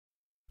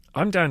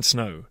I'm Dan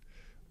Snow.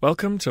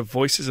 Welcome to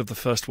Voices of the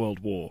First World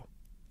War.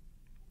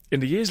 In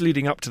the years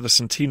leading up to the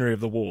centenary of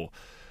the war,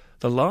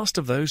 the last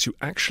of those who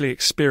actually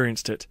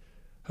experienced it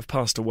have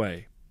passed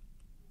away.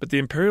 But the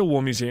Imperial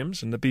War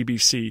Museums and the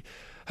BBC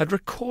had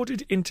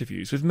recorded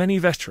interviews with many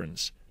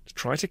veterans to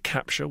try to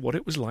capture what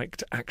it was like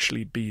to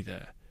actually be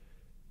there.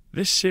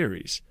 This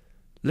series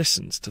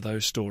listens to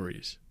those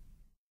stories.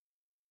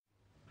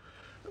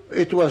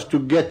 It was to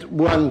get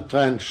one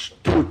trench,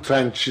 two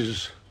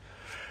trenches.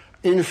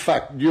 In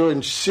fact,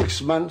 during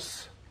 6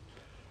 months,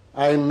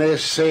 I may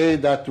say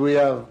that we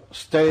have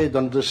stayed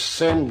on the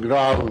same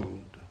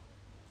ground.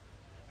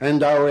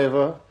 And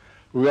however,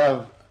 we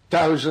have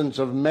thousands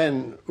of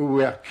men who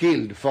were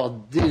killed for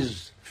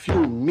these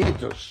few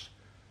meters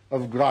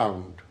of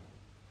ground.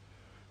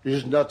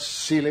 Is not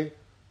silly?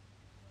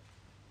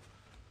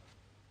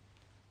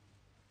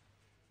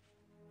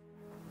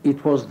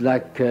 It was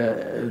like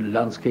a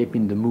landscape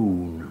in the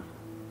moon.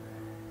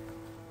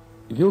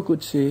 You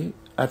could see,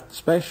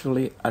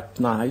 especially at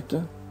night,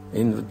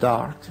 in the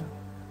dark,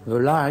 the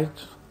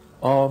light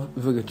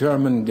of the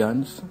German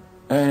guns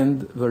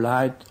and the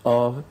light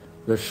of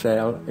the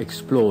shell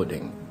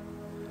exploding.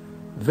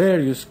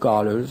 Various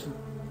colors,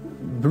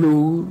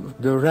 blue,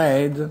 the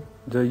red,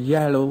 the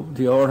yellow,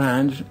 the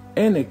orange,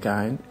 any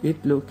kind,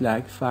 it looked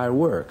like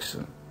fireworks.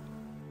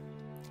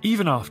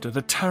 Even after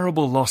the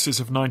terrible losses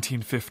of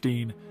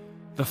 1915,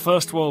 the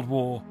First World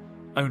War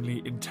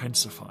only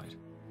intensified.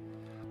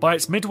 By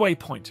its midway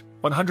point,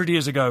 100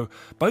 years ago,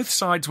 both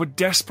sides were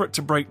desperate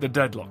to break the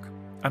deadlock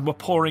and were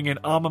pouring in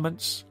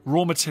armaments,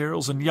 raw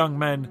materials and young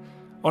men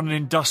on an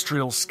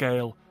industrial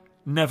scale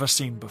never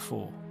seen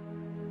before.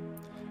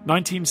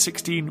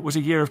 1916 was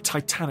a year of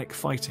titanic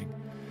fighting,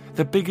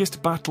 the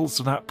biggest battles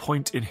to that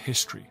point in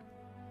history,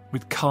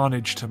 with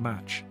carnage to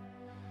match.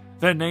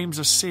 Their names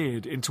are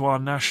seared into our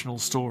national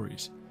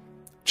stories.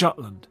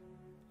 Jutland,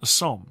 the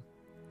Somme,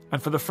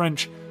 and for the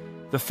French,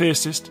 the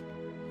fiercest,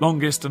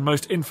 longest and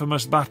most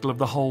infamous battle of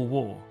the whole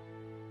war,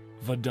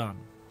 Verdun.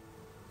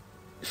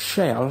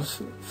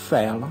 Shells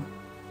fell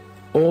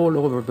all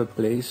over the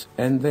place,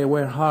 and there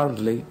were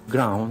hardly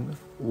ground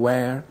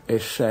where a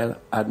shell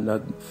had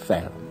not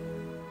fell.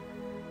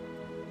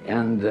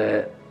 And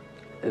the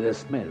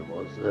smell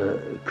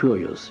was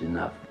curious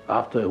enough.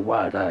 After a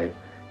while, I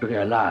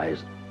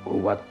realized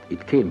what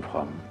it came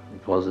from.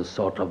 It was a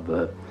sort of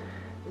a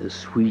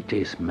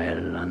sweety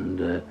smell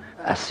and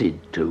acid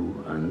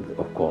too. And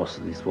of course,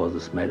 this was the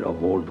smell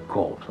of old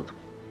corpses.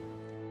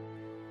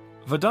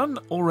 Verdun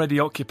already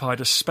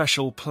occupied a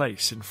special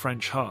place in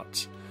French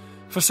hearts.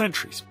 For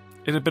centuries,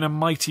 it had been a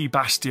mighty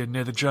bastion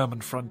near the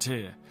German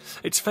frontier,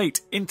 its fate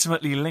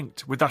intimately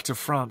linked with that of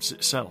France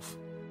itself.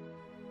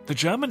 The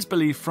Germans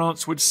believed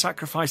France would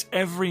sacrifice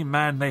every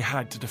man they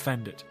had to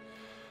defend it.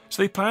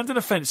 So they planned an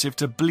offensive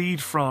to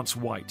bleed France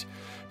white,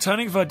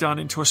 turning Verdun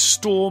into a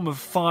storm of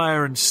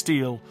fire and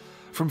steel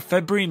from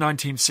February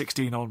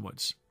 1916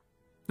 onwards.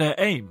 Their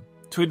aim,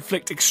 to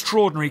inflict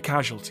extraordinary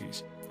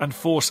casualties and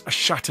force a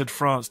shattered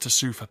France to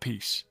sue for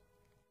peace.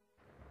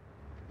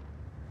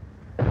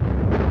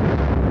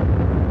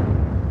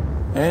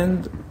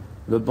 And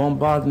the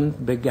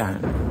bombardment began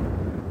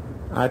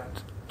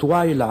at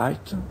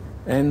twilight,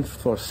 and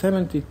for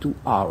 72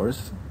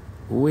 hours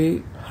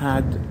we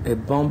had a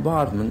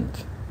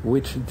bombardment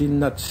which did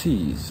not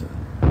cease,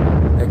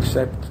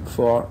 except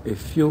for a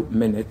few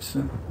minutes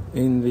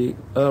in the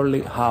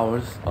early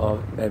hours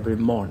of every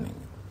morning.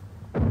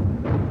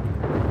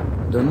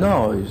 The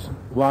noise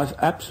was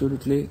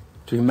absolutely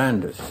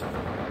tremendous.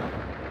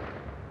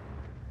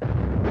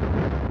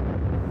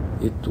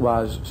 It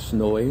was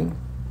snowing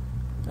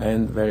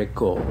and very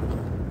cold.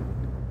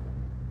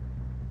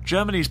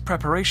 Germany's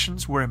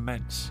preparations were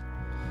immense.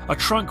 A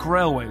trunk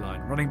railway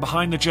line running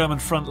behind the German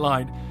front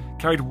line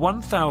carried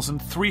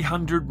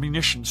 1,300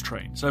 munitions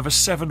trains over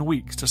 7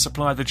 weeks to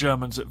supply the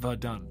Germans at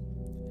Verdun.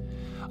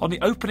 On the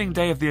opening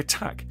day of the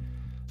attack,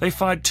 they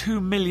fired 2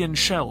 million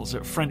shells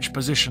at French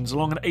positions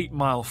along an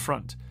 8-mile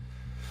front.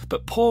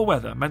 But poor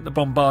weather meant the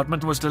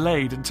bombardment was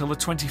delayed until the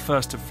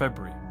 21st of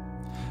February,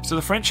 so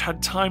the French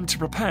had time to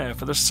prepare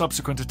for the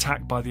subsequent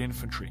attack by the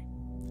infantry.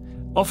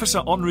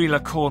 Officer Henri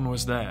Lecorne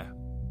was there.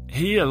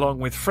 He, along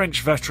with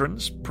French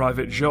veterans,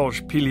 Private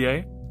Georges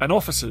Pillier, and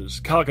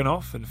officers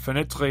Karganoff and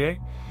Fenetrier,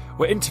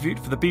 were interviewed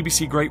for the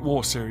BBC Great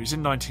War series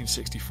in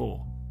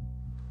 1964.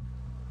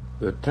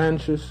 The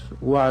trenches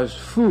was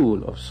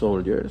full of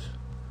soldiers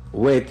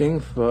waiting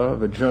for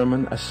the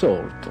German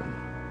assault.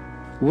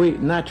 We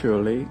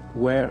naturally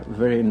were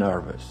very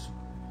nervous.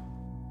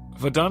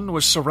 Verdun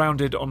was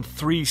surrounded on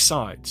 3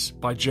 sides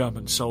by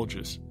German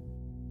soldiers.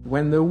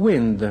 When the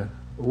wind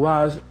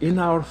was in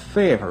our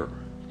favor,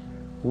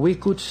 we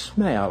could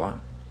smell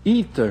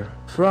ether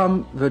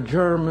from the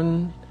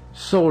German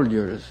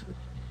soldiers,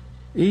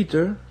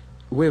 ether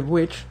with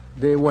which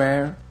they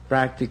were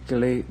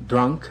practically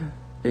drunk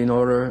in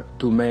order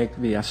to make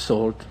the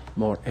assault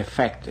more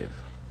effective.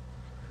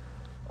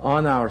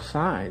 On our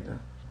side,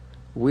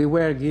 we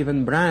were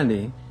given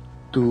brandy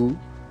to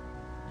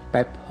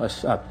pep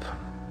us up.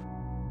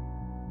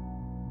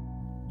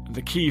 and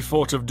the key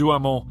fort of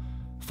Douaumont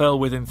fell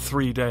within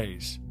 3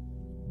 days.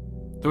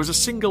 There was a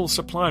single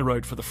supply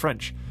road for the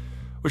French,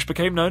 which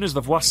became known as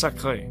the Voie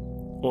Sacrée,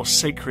 or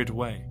Sacred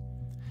Way.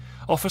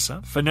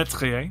 Officer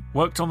Fenetrier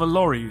worked on the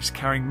lorries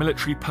carrying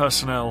military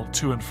personnel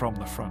to and from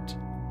the front.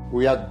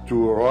 We had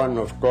to run,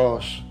 of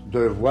course,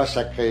 the Voie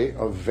Sacrée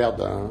of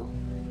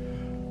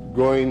Verdun,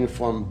 going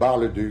from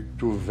Bar-le-Duc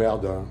to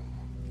Verdun.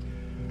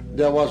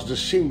 There was the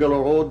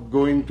single road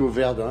going to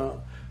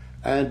Verdun,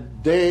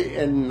 and day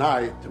and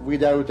night,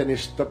 without any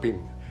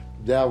stopping,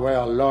 there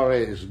were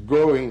lorries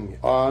going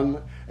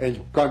on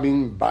and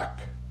coming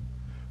back,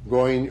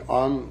 going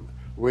on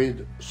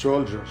with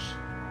soldiers,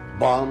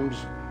 bombs,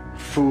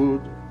 food,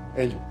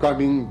 and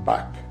coming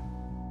back.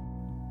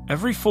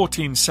 Every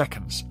 14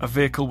 seconds, a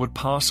vehicle would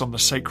pass on the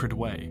Sacred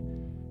Way,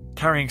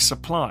 carrying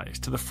supplies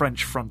to the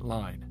French front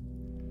line.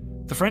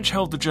 The French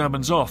held the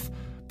Germans off,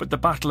 but the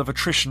battle of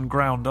attrition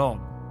ground on.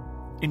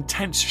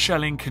 Intense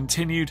shelling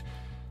continued,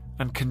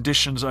 and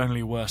conditions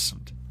only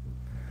worsened.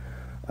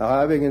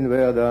 Arriving in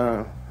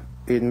Verdun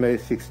in May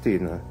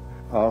 16,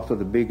 after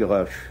the big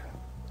rush,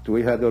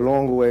 we had a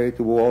long way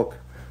to walk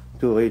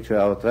to reach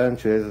our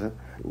trenches,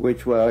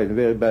 which were in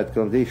very bad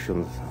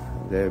conditions.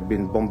 They had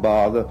been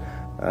bombarded,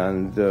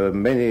 and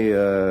many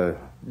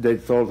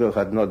dead soldiers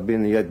had not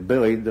been yet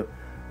buried.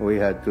 We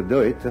had to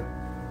do it.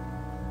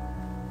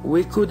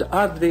 We could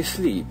hardly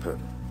sleep.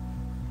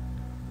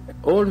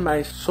 All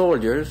my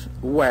soldiers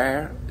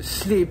were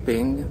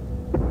sleeping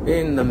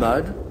in the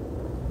mud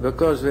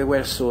because they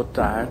were so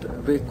tired.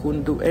 They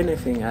couldn't do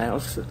anything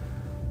else.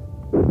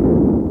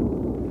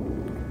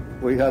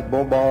 We had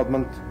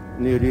bombardment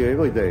nearly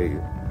every day,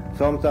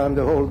 sometimes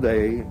the whole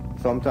day,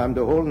 sometimes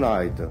the whole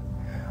night.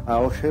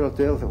 Our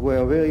shelters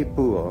were very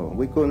poor.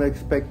 We couldn't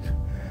expect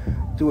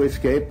to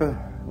escape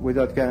with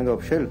that kind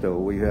of shelter.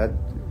 We had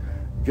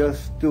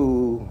just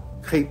to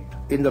creep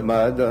in the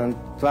mud and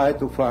try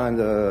to find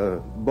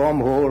a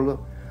bomb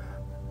hole,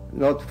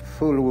 not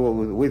full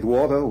with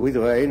water, with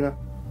rain.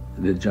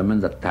 The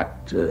Germans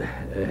attacked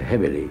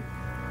heavily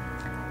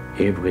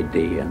every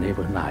day and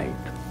every night.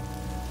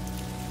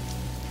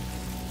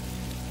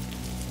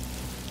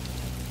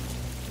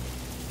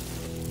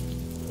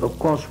 Of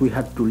course, we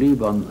had to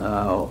live on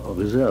our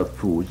reserve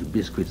foods,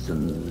 biscuits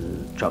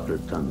and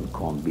chocolate and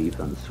corned beef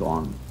and so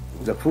on.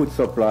 The food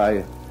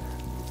supply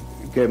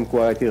came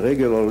quite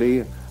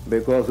irregularly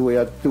because we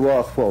had to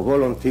ask for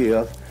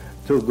volunteers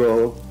to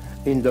go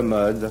in the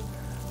mud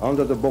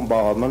under the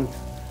bombardment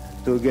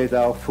to get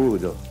our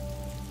food.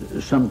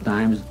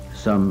 Sometimes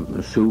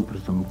some soup,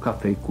 some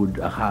coffee could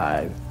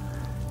arrive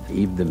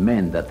if the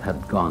men that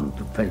had gone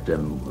to fetch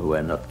them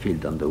were not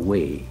killed on the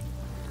way.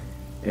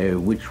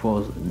 Which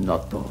was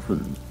not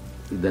often,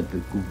 that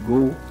they could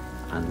go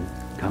and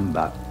come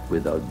back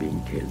without being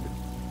killed.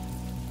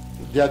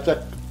 The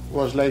attack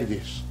was like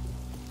this.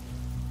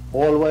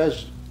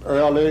 Always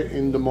early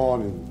in the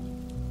morning,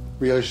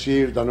 we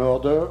received an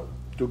order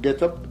to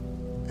get up,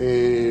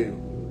 a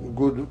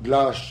good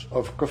glass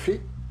of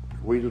coffee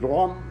with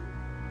rum.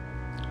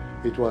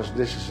 It was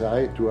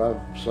necessary to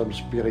have some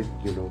spirit,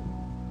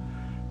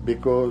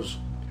 because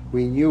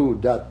we knew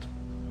that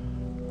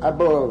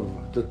above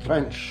the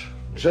trench,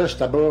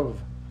 just above,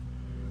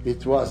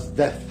 it was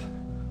death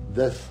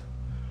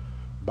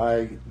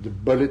by the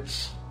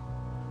bullets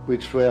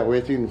which were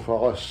waiting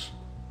for us.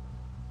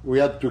 We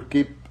had to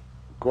keep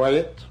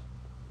quiet,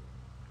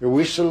 a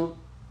whistle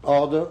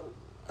order,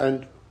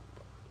 and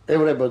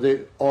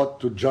everybody ought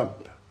to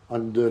jump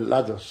on the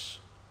ladders.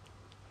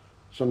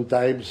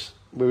 Sometimes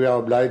we were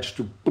obliged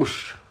to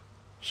push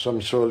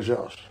some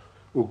soldiers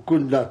who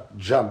could not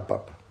jump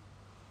up.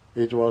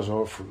 It was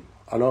awful,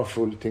 an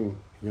awful thing,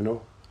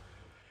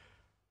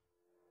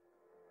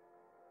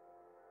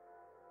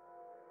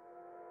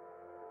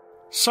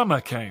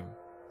 Summer came.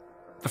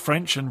 The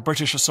French and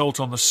British assault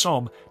on the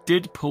Somme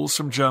did pull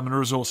some German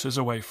resources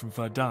away from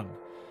Verdun.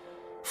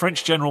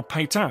 French General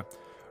Pétain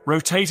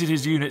rotated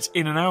his units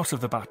in and out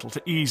of the battle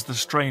to ease the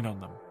strain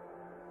on them.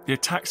 The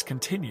attacks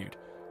continued,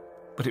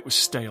 but it was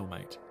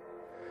stalemate.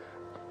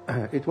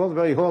 It was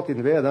very hot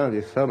in Verdun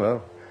this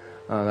summer,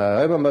 and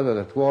I remember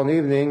that one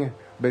evening,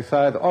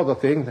 beside other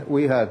things,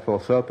 we had for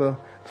supper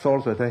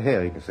salted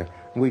herrings,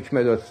 which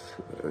made us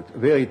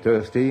very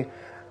thirsty,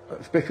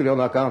 especially on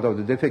account of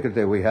the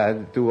difficulty we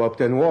had to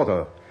obtain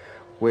water.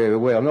 We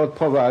were not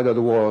provided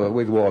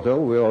with water,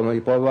 we were only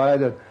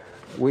provided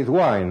with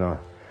wine.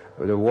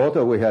 The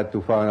water we had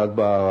to find out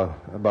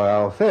by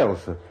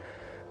ourselves,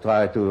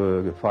 try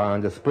to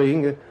find a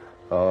spring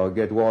or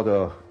get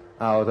water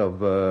out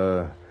of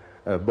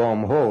a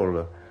bomb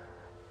hole.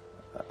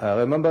 I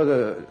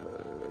remember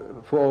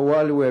for a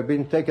while we have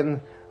been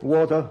taking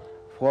water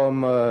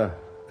from a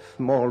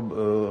small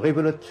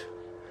rivulet.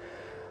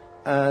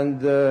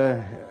 And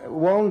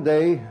one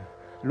day,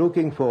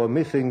 looking for a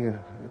missing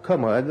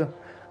comrade,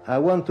 I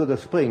went to the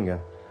spring.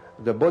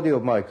 The body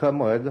of my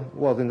comrade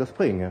was in the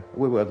spring.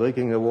 We were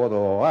drinking the water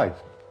all right.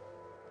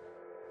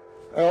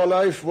 Our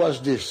life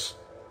was this.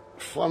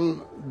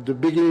 From the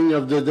beginning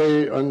of the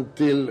day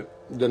until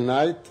the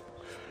night,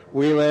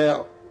 we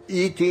were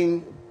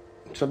eating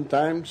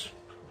sometimes,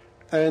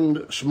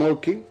 and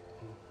smoking,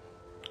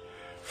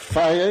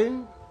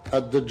 firing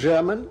at the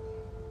German.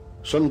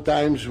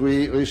 Sometimes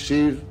we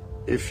received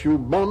a few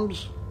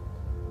bombs,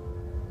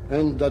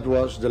 and that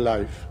was the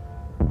life.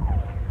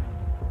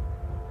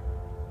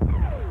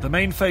 The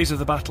main phase of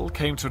the battle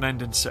came to an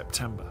end in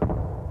September.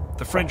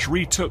 The French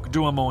retook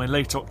Douaumont in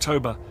late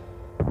October,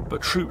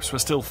 but troops were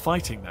still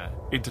fighting there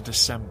into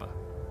December.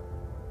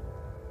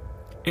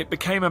 It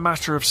became a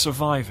matter of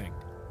surviving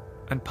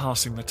and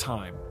passing the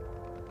time.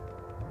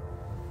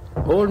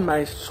 All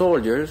my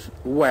soldiers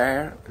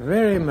were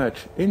very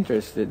much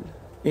interested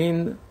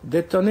in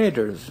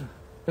detonators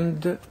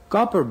and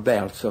copper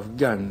belts of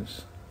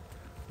guns,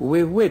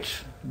 with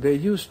which they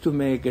used to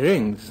make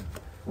rings,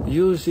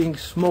 using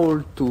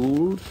small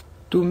tools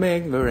to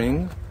make the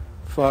ring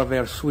for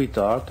their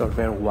sweetheart or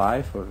their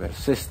wife or their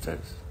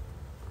sisters.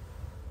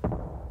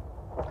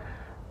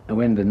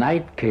 When the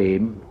night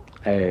came,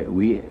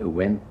 we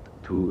went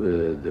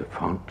to the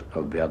front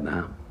of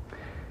Verdun.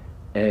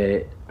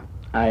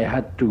 I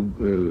had to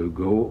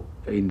go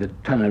in the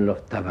tunnel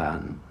of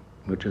Tavannes,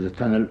 which is a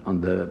tunnel on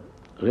the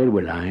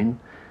railway line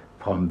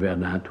from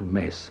Verdun to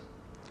Metz.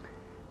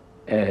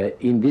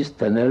 In this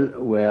tunnel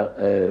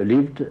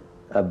lived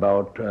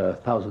about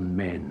 1,000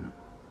 men.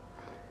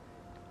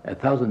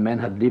 1,000 men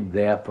had lived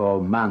there for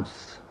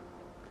months.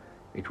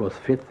 It was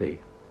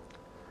filthy,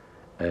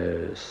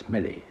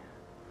 smelly.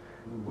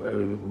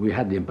 We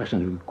had the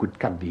impression we could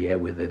cut the air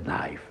with a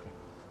knife.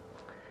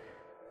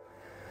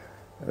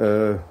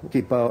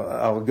 Keep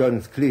our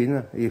guns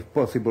clean, if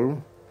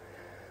possible.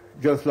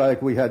 Just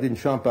like we had in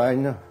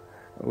Champagne,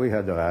 we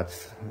had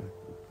rats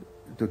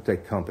to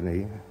take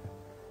company.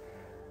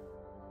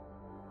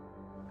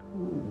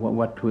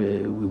 What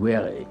we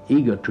were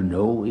eager to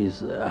know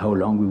is how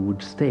long we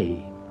would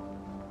stay.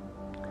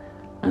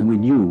 And we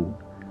knew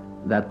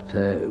that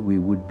we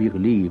would be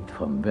relieved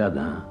from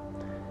Verdun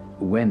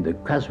when the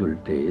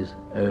casualties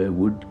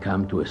would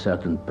come to a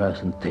certain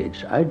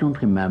percentage. I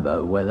don't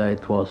remember whether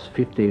it was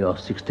 50 or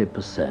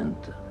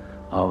 60%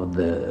 of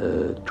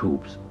the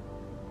troops.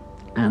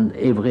 And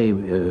every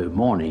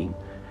morning,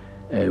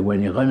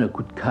 when a runner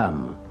could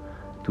come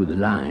to the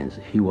lines,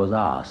 he was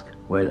asked,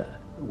 well,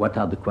 what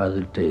are the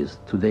casualties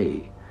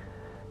today?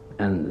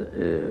 And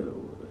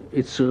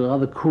it's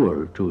rather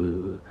cruel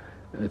to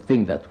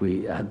think that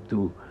we had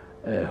to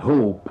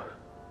hope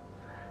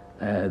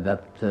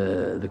that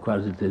the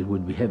casualties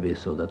would be heavy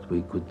so that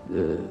we could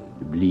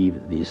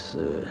leave this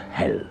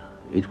hell.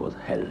 It was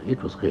hell.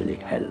 It was really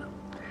hell.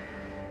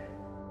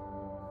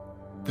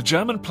 The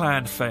German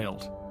plan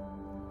failed.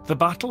 The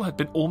battle had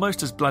been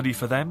almost as bloody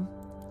for them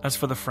as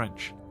for the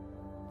French.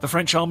 The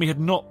French army had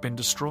not been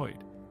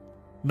destroyed.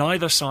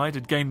 Neither side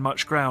had gained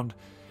much ground,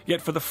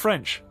 yet for the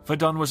French,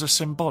 Verdun was a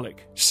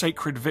symbolic,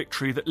 sacred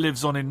victory that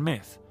lives on in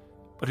myth,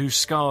 but whose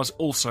scars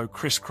also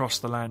crisscross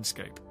the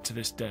landscape to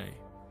this day.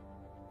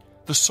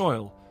 The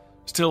soil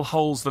still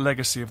holds the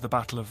legacy of the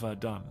Battle of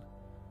Verdun.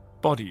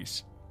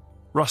 Bodies,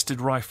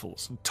 rusted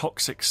rifles, and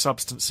toxic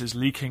substances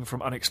leaking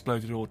from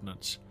unexploded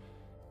ordnance.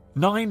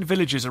 9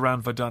 villages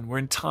around Verdun were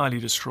entirely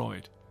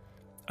destroyed,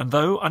 and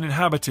though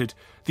uninhabited,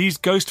 these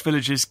ghost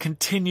villages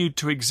continued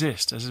to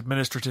exist as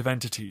administrative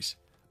entities,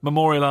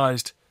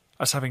 memorialised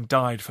as having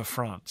died for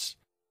France.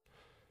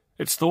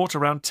 It's thought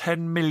around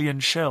 10 million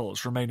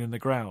shells remain in the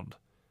ground,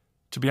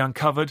 to be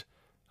uncovered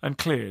and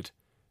cleared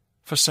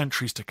for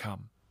centuries to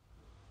come.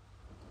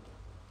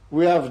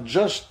 We have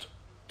just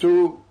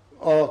 200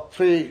 or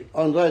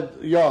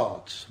 300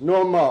 yards,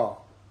 no more.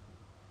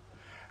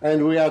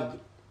 And we had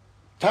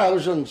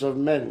thousands of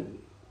men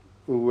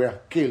who were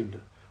killed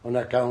on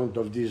account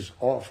of these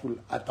awful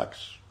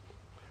attacks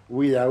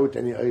without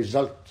any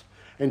result,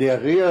 any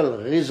real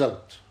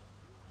result,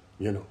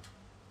 you know.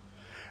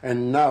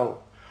 And now,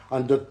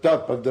 on the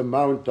top of the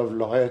Mount of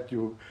Lorette,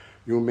 you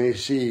may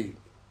see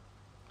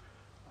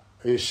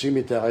a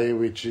cemetery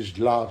which is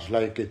large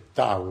like a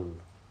town,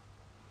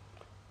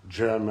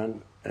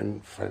 German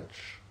and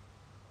French.